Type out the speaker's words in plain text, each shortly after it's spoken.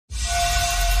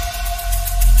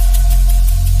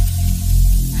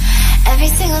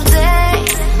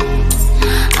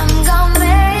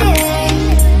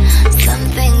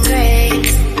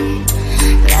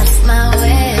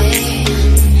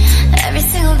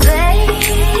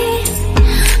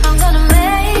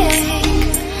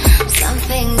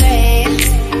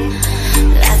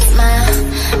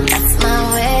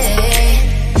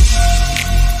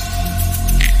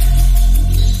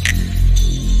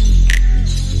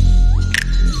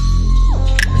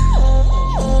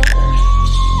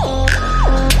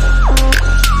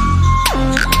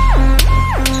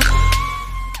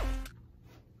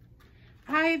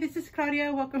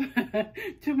Claudia. Welcome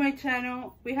to my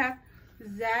channel. We have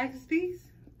Zaxby's.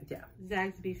 Yeah.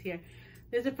 Zaxby's here.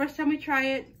 This is the first time we try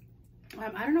it.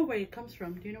 I don't know where it comes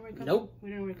from. Do you know where it comes from? Nope. We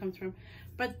don't know where it comes from.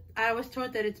 But I was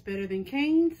told that it's better than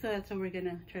Cane's, so that's what we're going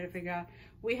to try to figure out.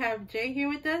 We have Jay here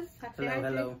with us.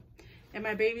 Hello. And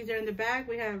my babies are in the back.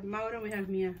 We have Mauro and we have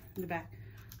Mia in the back.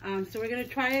 So we're going to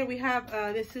try it. We have,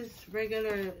 this is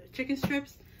regular chicken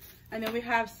strips. And then we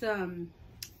have some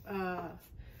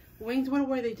wings. What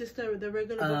were they? Just the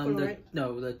regular buffalo, right?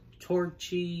 No, the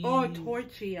torchy. Oh,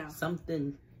 torchy, yeah.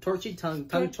 Something. Torchy tongue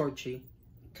torchy.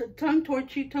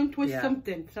 Tongue twist, yeah.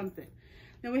 something.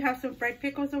 Then we have some fried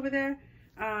pickles over there.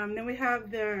 Then we have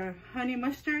the honey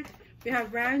mustard. We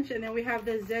have ranch, and then we have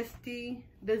the zesty,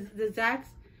 the Zax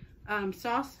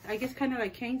sauce. I guess kind of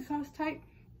like cane sauce type.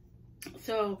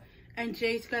 So, and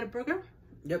Jay's got a burger.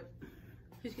 Yep.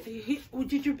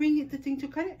 Did you bring the thing to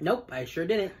cut it? Nope, I sure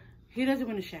didn't. He doesn't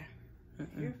want to share.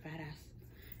 You're a fat ass.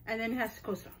 And then it has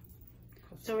coleslaw.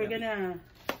 So we're gonna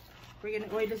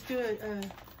wait. Let's do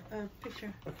a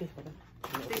picture. Okay, hold on.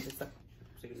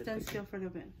 Stand still for a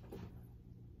little bit.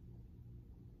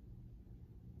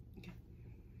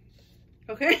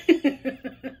 Okay.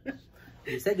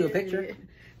 You said do a picture.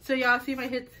 So y'all see my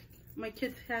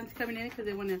kids' hands coming in because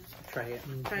they want to try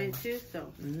it too.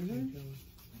 So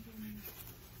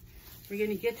we're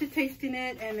gonna get to tasting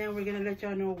it, and then we're gonna let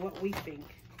y'all know what we think.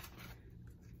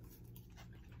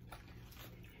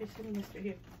 Here's some mustard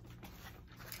here.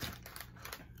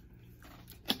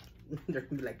 They're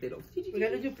gonna be like little. We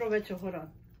gotta do provecho. Hold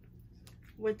on.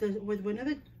 With one of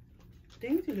the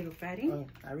things, you little fatty. Oh,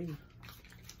 I read.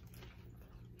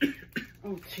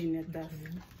 Oh, chinetas.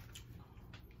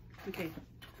 Okay.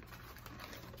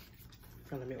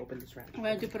 So let me open this wrap. We're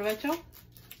gonna do provecho.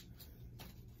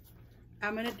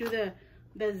 I'm gonna do the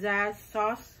Zaz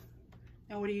sauce.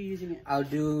 And what are you using it? I'll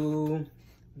do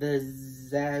the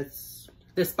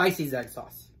spicy Zaz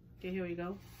sauce. Okay, here we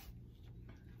go.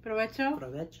 Provecho.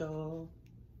 Provecho.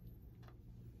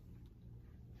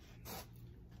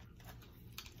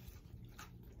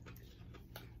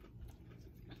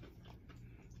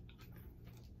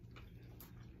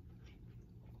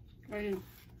 Right in.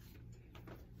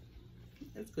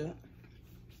 It's good.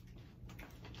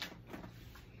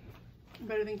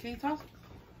 Better than cane sauce?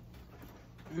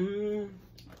 I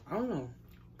don't know.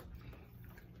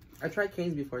 I tried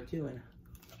Cane's before too,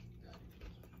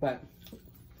 but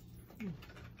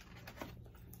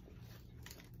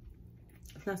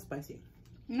it's not spicy.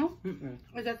 No?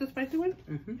 Is that the spicy one?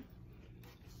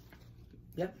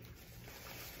 Yep.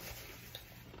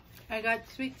 I got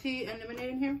sweet tea and lemonade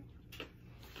in here.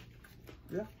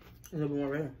 Yeah, a little bit more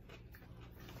rare.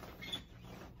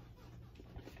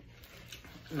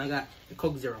 And I got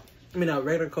Coke Zero. I mean, a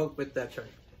regular Coke with that cherry.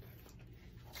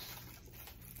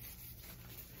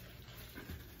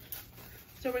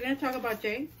 So we're gonna talk about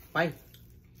Jay. Why?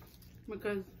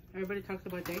 Because everybody talks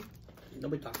about Jay.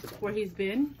 Nobody talks about where me. he's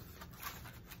been.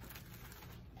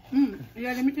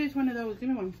 Yeah, let me taste one of those. Give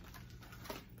me one.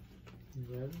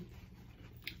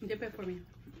 Dip it for me.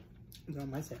 It's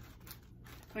on my set.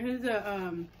 And here's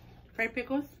the fried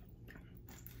pickles.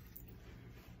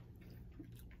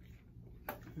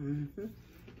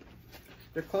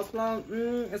 Their coleslaw,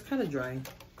 it's kind of dry.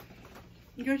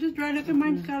 Yours is dry. Look at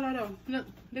mine, salado. Look,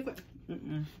 liquid.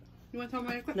 You want some of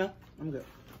my liquid? No, I'm good.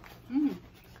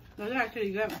 Those are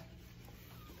actually good.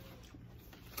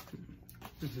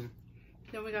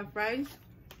 Then we got fries.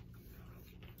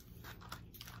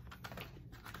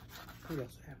 We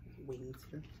also have wings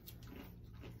here.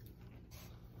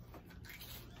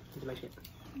 You like it?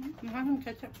 You have some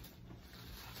ketchup.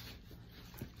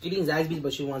 Eating Zaxby's,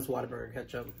 but she wants Whataburger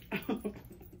ketchup. Let's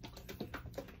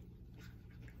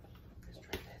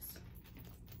try this.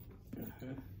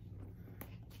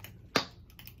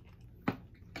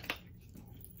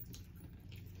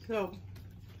 So,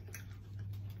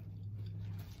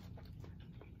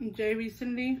 Jay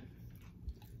recently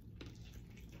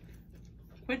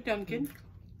quit Dunkin'.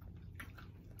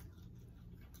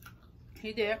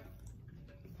 He did.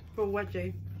 For what,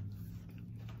 Jay?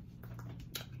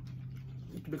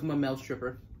 To become a male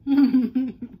stripper.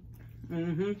 You're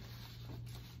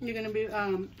gonna be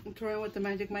touring with the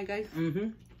Magic Mike guys?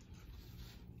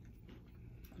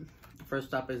 First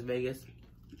stop is Vegas.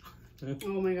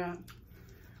 Oh my god.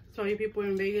 So you people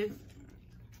in Vegas,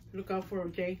 look out for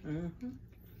Jay.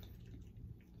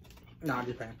 No, I'm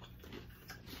just playing.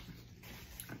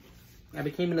 I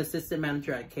became an assistant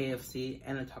manager at KFC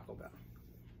and a Taco Bell.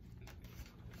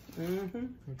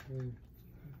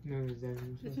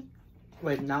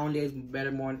 Wait, nowadays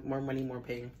better, more money, more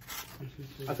pay.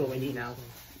 That's what we need now.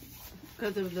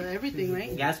 Because of the everything,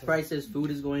 right? Gas prices, food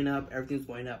is going up, everything's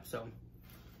going up. So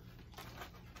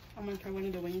I'm gonna try one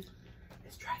of the wings.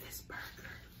 let's try this burger.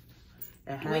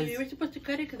 It has, Wait, you were supposed to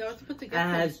cut it because I was supposed to it get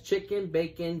has chicken,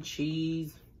 bacon,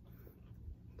 cheese,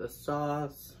 the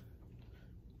sauce,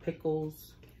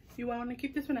 pickles. You want to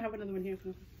keep this one? I have another one here.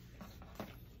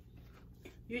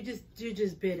 You just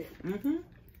bit it. Mm-hmm.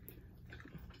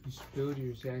 You spilled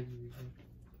your Zaxby.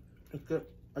 It's good.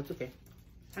 That's okay.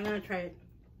 I'm gonna try it.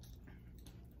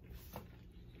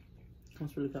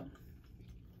 That's really good.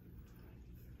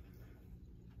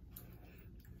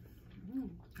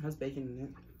 It has bacon in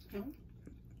it. No?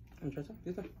 Want to try some?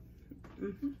 This one?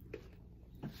 Mm-hmm.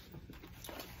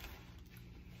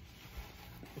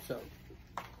 So,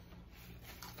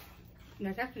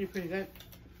 That's actually pretty good.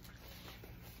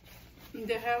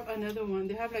 They have another one.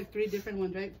 They have like 3 different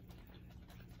ones, right?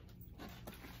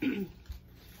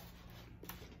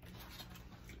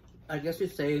 I guess you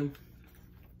say,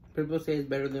 people say it's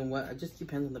better than what? It just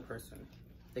depends on the person.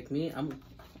 Like me, I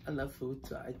love food,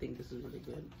 so I think this is really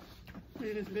good.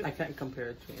 It is good. I can't compare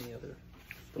it to any other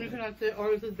store. You cannot say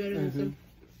ours is better than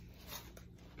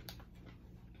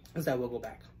some. So I will go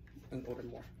back and order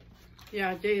more.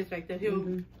 Yeah, Jay is like that. He'll,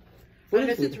 Food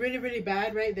unless is it's food. really, really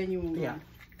bad, right? Then you won't go. Yeah.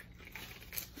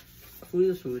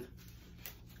 Food is food.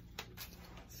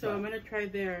 So I'm gonna try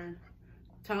their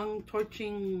tongue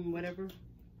torching whatever.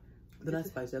 They're not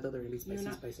spicy. I thought they were gonna be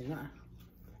spicy. Nah.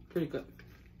 Pretty good.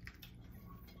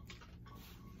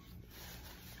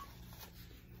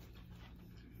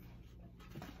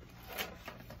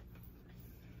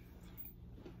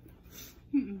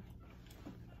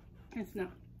 It's not.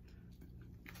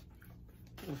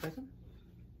 Want to try some?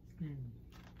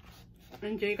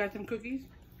 And Jay got some cookies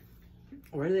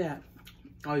Where are they at?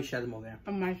 Oh, you shut them over there.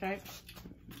 on my side.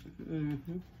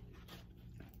 Mm-hmm.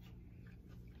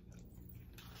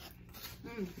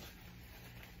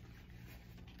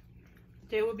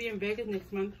 Jay will be in Vegas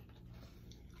next month.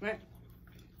 Right?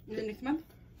 Is it next month?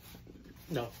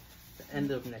 No. The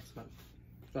end of next month.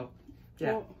 Oh,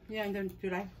 yeah. Oh, yeah, and then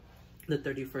July. The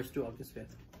 31st to August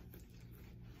 5th.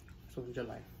 So in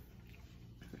July.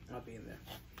 I'll be in there.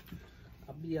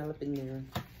 I'll be all up in there.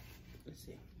 Let's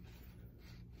see.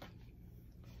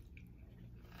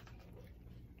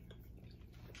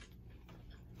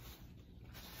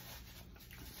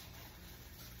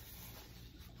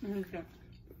 Okay.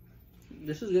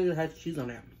 This is good. It has cheese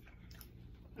on it.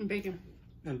 And bacon.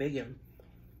 And bacon.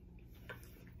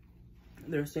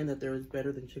 They were saying that they was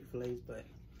better than Chick-fil-A's, but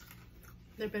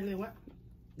They're better than what?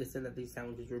 they said that these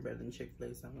sandwiches were better than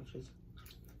Chick-fil-A sandwiches.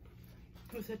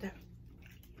 Who said that?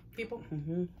 People?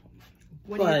 Mm-hmm.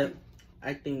 What do you But think?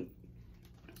 I think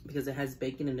because it has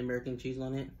bacon and American cheese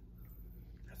on it,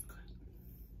 that's good.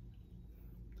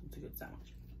 It's a good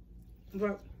sandwich.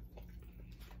 What?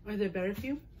 Is it better for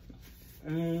you?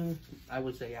 I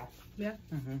would say yeah. Yeah?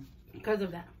 Mm-hmm. Because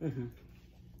of that. Mm-hmm.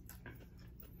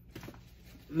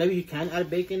 Maybe you can add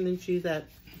bacon and cheese at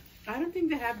I don't think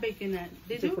they have bacon at.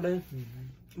 They do? Chick-fil-A,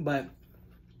 but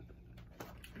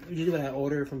usually when I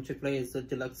order from Chick-fil-A, it's a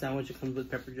deluxe sandwich. It comes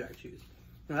with pepper jack cheese.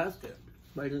 No, that's good.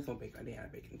 But I just want bacon. I didn't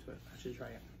add bacon to it. I should try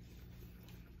it.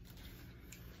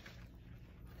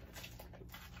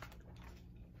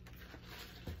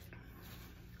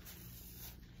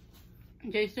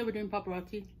 Jay still we're doing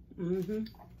paparazzi. Mm-hmm.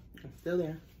 I'm still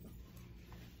there.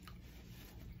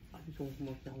 I just want some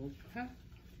more sandwich. Huh?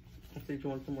 I said you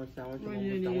want some more sandwich. Well, I want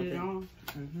you more need it sandwich. all.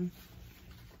 Mm-hmm.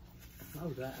 How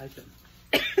was that item?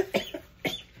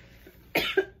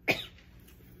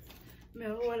 Me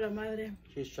ahogo a la madre.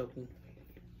 She's choking.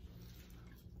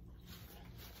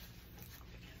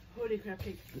 Holy crap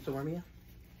cake. It's a warm, yeah?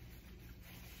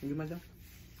 Can you myself?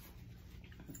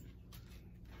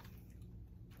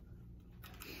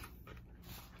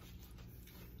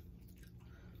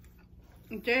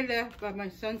 Jay left, but my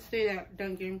son stayed at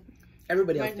Dunkin'.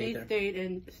 Everybody My else stayed niece there. stayed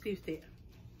and Steve stayed.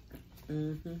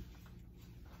 Mm-hmm.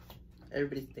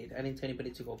 Everybody stayed. I didn't tell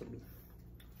anybody to go with me.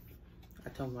 I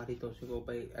told Marito to go,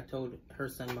 but I told her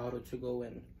son Mauro to go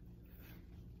and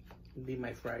be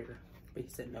my fryer. But he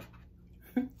said no.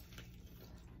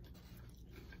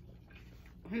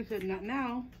 He said, not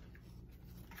now.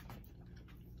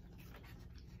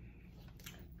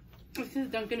 Since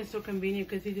Dunkin' is so convenient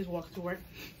because he just walks to work.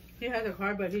 He has a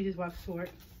car, but he just walks to work.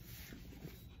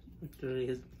 It really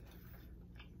is.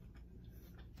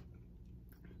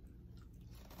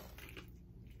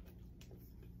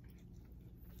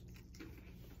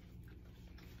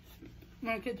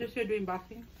 My kids are still doing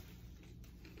boxing.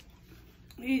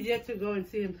 He's yet to go and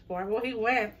see him sport. Well, he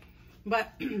went,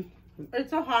 but it's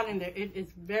so hot in there. It is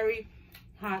very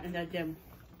hot in that gym.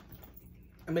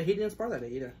 I mean, he didn't spar that day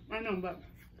either. I know, but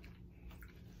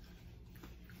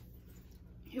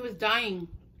he was dying.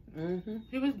 Mm-hmm.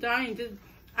 He was dying. Just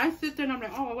I sit there and I'm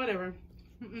like, oh, whatever.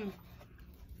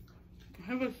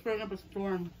 He was straight up a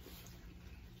storm.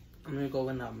 I'm gonna go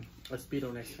in a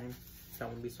Speedo next time. So I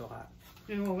won't be so hot.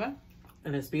 You know what?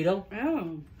 In a Speedo?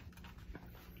 Oh.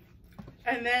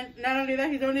 And then, not only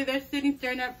that, he's only there sitting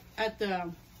staring at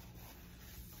the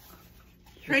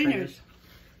trainers.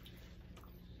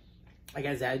 Like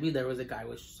at Zaxby, there was a guy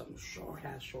with some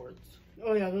short-ass shorts.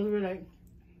 Oh, yeah, those were like,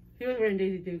 he was wearing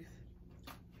Daisy Dukes.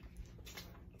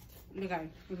 The guy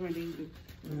was wearing Daisy Dukes.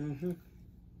 Mm-hmm.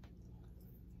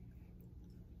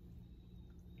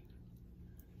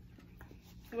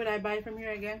 Would I buy from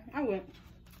here again? I would.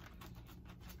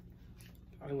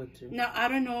 I would too. Now, I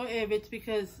don't know if it's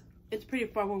because it's pretty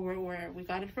far where we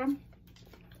got it from.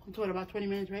 It's what, about 20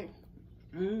 minutes, right?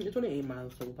 It's only 8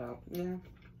 miles, so about, yeah.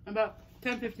 About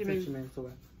 10, 15 minutes. 15 minutes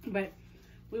away. But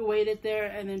we waited there,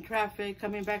 and then traffic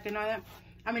coming back and all that.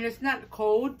 I mean, it's not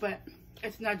cold, but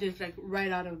it's not just like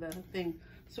right out of the thing.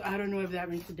 So I don't know if that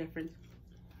makes a difference.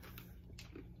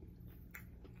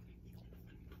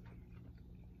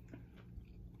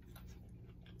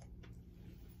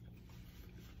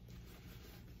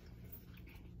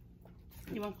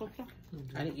 You want coleslaw?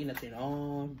 I didn't eat nothing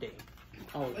all day.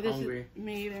 I was This hungry. Is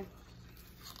me either.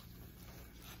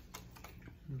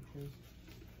 Okay.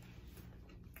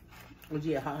 Would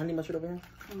you get hot honey mustard over here?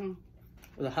 Mm-hmm.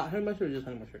 Was it hot honey mustard or just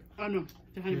honey mustard? Oh, no.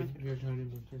 The honey mustard. Here's honey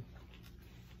mustard.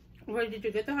 Where did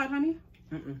you get the hot honey?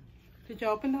 Mm-mm. Did you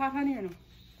open the hot honey or no?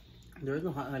 There is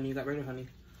no hot honey. You got regular honey.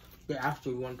 They asked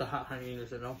you if you want the hot honey and they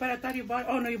said no. But I thought you bought...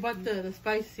 Oh, no, you bought the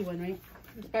spicy one, right?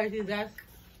 The spicy Zax.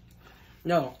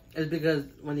 No, it's because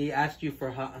when he asked you for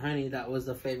hot honey, that was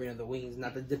the flavoring of the wings,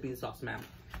 not the dipping sauce, ma'am.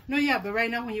 No, yeah, but right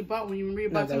now when you bought No,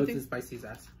 bought that was something... the spicy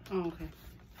zest. Oh, okay.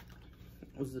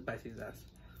 It was the spicy zest.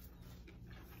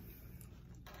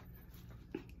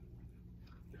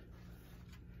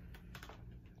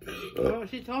 Oh,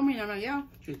 she told me, and I'm like, yeah.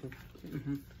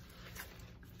 Mm-hmm.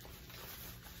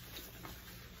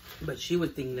 But she was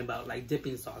thinking about like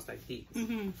dipping sauce like these.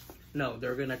 Mm-hmm. No,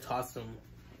 they're gonna toss them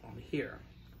on here.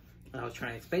 And I was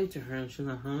trying to explain to her, and she's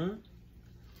like, huh?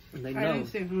 I'm like, I no. didn't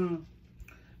say,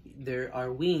 There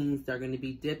are wings that are gonna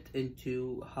be dipped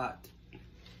into hot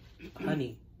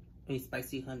honey, a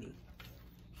spicy honey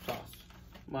sauce,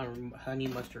 honey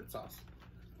mustard sauce.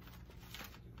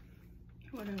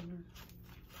 Whatever.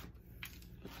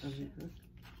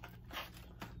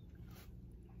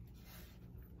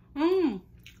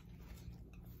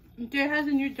 Jay has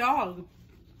a new dog.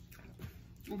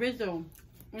 Rizzo.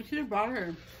 We should have brought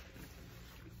her.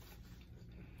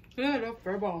 Look at that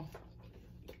fur ball.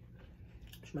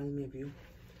 Which reminds me of you.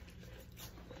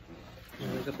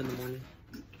 I wake up in the morning.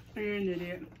 You're an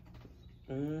idiot.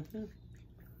 Mm-hmm.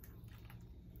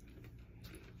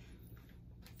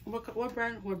 What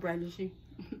brand is she?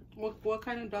 what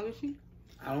kind of dog is she?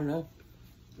 I don't know.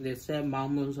 They said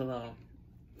mom was a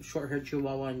short-haired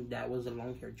chihuahua and dad was a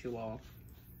long-haired chihuahua.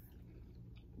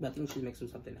 But I think she's mixed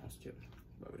with something else too.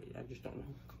 But really, I just don't know.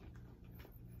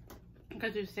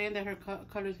 Because they're saying that her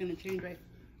color is going to change, right?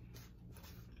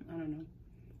 I don't know.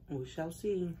 We shall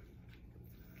see.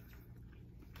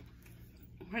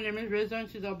 Her name is Rizzo and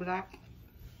she's all black.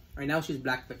 Right now she's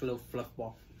black like a little fluff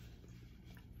ball.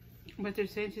 But they're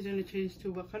saying she's going to change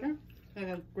to what color? Like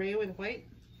a gray with white?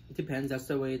 It depends. That's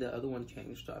the way the other one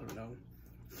changed. I don't know.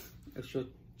 If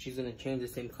she's going to change the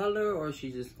same color or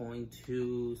she's just going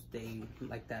to stay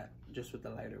like that, just with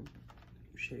the lighter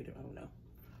shade. I don't know.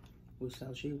 We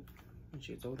shall see when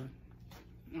she gets older.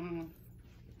 I don't know.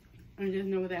 I just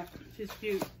know that she's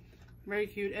cute. Very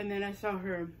cute. And then I saw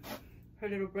her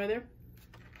little brother.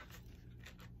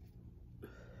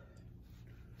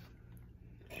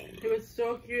 He was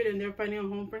so cute and they're finding a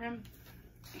home for him.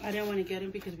 I didn't want to get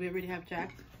him because we already have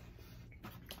Jack.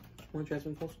 Want to try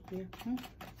some toast? Yeah.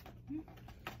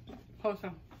 Hold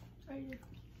some.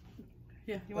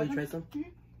 Yeah, you Want want to try some? some?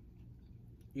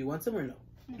 You want some or no?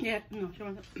 Yeah, no, she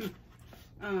wants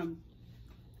some.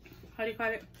 How do you call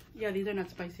it? Yeah, these are not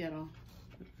spicy at all.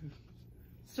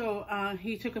 So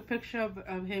he took a picture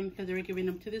of him because they were giving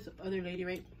them to this other lady,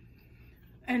 right?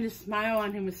 And the smile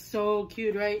on him was so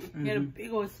cute, right? He had a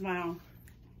big old smile.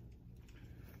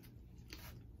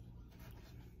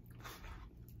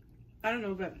 I don't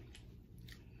know, but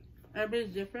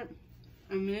everybody's different.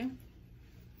 I mean,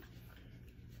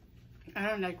 I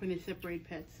don't like when they separate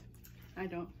pets. I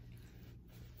don't.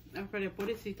 I'm for the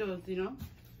pobrecitos, you know?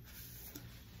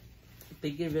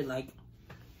 They give it like,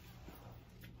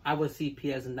 I was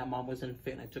CPS and that mom wasn't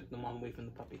fit and I took the mom away from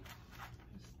the puppy.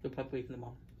 The puppy away from the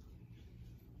mom.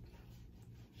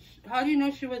 How do you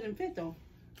know she wasn't fit though?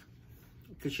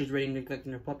 Because she was already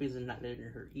neglecting her puppies and not letting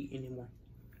her eat anymore.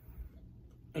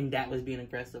 And Dad was being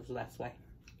aggressive, so that's why.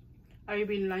 Are you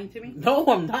being lying to me? No,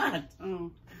 I'm not.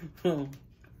 Oh.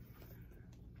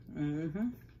 Mm-hmm.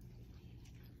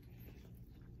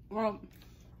 Well,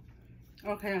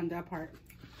 okay on that part.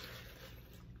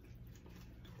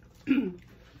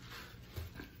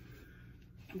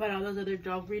 But all those other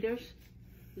dog breeders,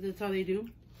 that's how they do.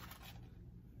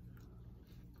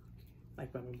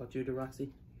 Like what I'm about to do to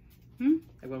Roxy. Hmm?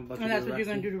 Like what I'm about to And do that's to what Roxy.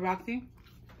 you're gonna do to Roxy?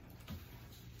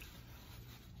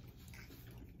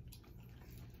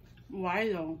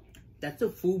 Why though? That's a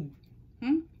full...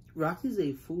 Hmm? Roxy's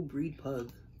a full breed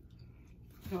pug.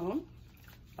 No.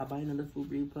 I'll buy another full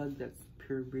breed pug. That's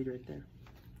pure breed right there.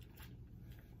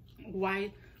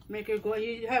 Why make her go?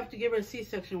 You have to give her a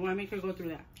C-section. Why make her go through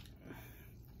that?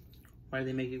 Why do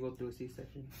they make you go through a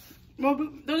C-section? Well,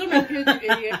 but those are my kids,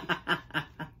 you idiot.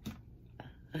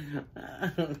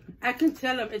 I can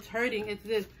tell them it's hurting. It's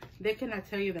this. They cannot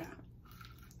tell you that.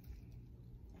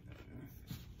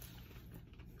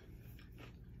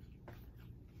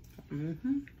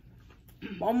 Mm-hmm.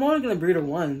 Well, I'm only gonna breed her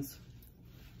once.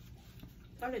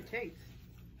 That's all it takes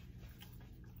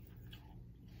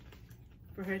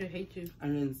for her to hate you.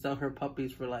 I'm gonna sell her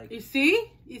puppies for like You see?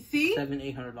 You see?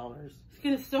 $700-800. She's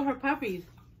gonna steal her puppies.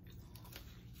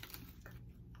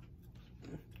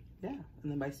 Yeah,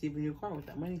 and then buy Steve a new car with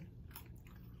that money.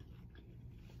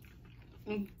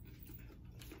 Is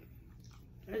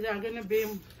that gonna be?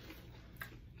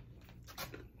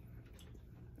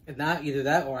 If not, either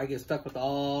that or I get stuck with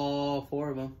all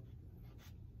 4 of them.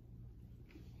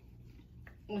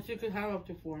 Well, she could have up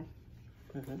to 4.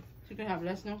 Mm-hmm. She could have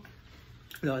less, no?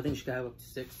 No, I think she could have up to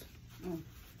 6. Oh.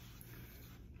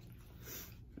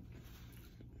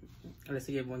 Unless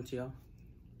I give one to y'all.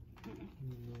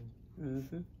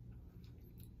 Mm-hmm.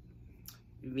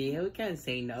 Mia can't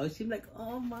say no. She's like,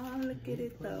 oh, Mom, look at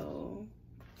it, though.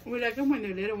 We like them when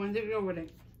they're little ones. They go with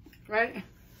it. Right?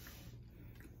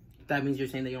 That means you're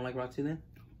saying that you don't like Roxy then?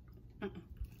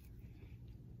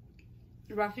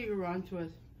 Roxy, you're on to us.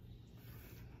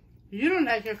 You don't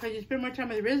like her because you spend more time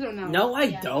with Rizzo now. No,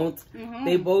 I don't. Mm-hmm.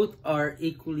 They both are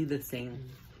equally the same.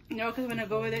 No, because when I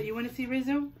go with it, you want to see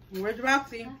Rizzo? Where's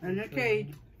Roxy? In her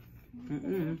cage.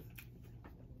 Mm-mm.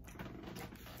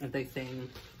 If they saying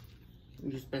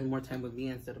you spend more time with me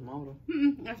instead of Mauro.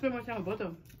 I spend more time with both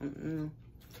of them.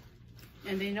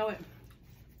 And they know it.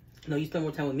 No, you spend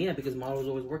more time with Mia because Mauro's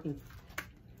always working.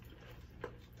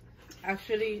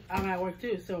 Actually, I'm at work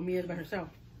too, so Mia's by herself.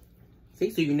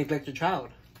 See, so you neglect your child.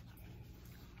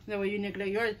 The way you neglect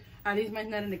yours, at least mine's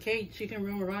not in the cage. She can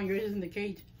roam around. Yours is in the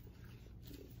cage.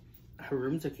 Her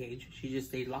room's a cage. She just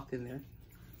stayed locked in there.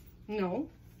 No,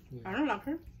 I don't lock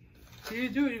her. You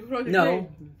do. You close the No.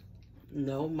 cage.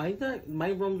 No, mine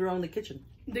roams around the kitchen.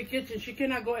 The kitchen. She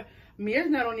cannot go. Mia's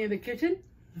not only in the kitchen.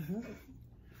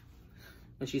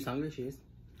 When she's hungry, she is.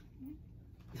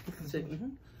 So,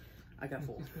 I got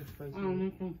full. I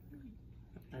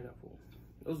got full.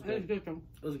 It was It was good. good though.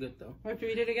 It was good though. Want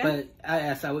to eat it again? But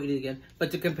I will eat it again.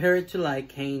 But to compare it to like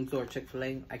Cane's or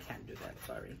Chick-fil-A, I can't do that.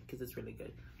 Sorry, because it's really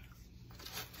good.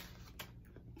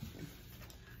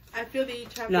 I feel they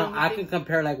each have No, their own I thing. can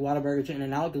compare like Whataburger to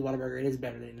In-N-Out because Whataburger is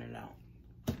better than In-N-Out.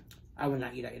 I would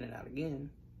not eat at In-N-Out again.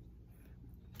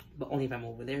 But only if I'm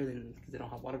over there, then because they don't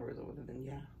have Whataburgers over there, then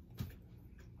yeah.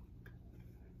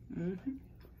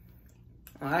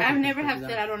 I've never have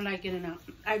said I don't like In-N-Out.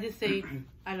 I just say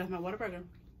I love my Whataburger.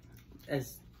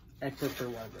 I prefer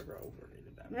Whataburger over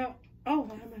In-N-Out. No. Oh,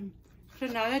 what happened? So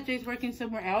now that Jay's working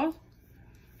somewhere else,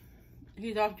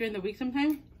 he's off during the week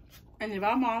sometimes, and if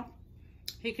I'm off,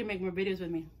 he can make more videos with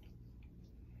me.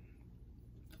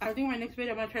 I think my next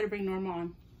video I'm gonna try to bring Norma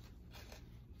on.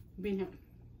 Being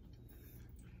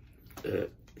here.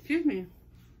 Excuse me.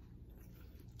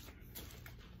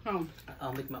 Oh.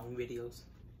 I'll make my own videos.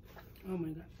 Oh my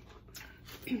god.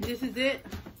 This is it.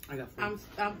 I got food.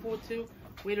 I'm full too.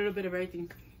 Wait a little bit of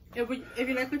everything. If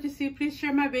you like what you see, please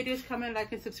share my videos, comment,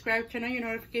 like, and subscribe. Turn on your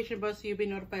notification bell so you'll be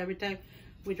notified every time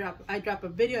I drop a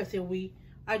video. I say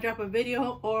I drop a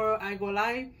video or I go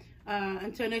live.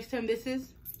 Until next time, this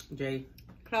is Jay,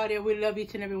 Claudia. We love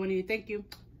each and every one of you. Thank you.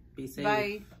 be safe.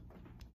 Bye.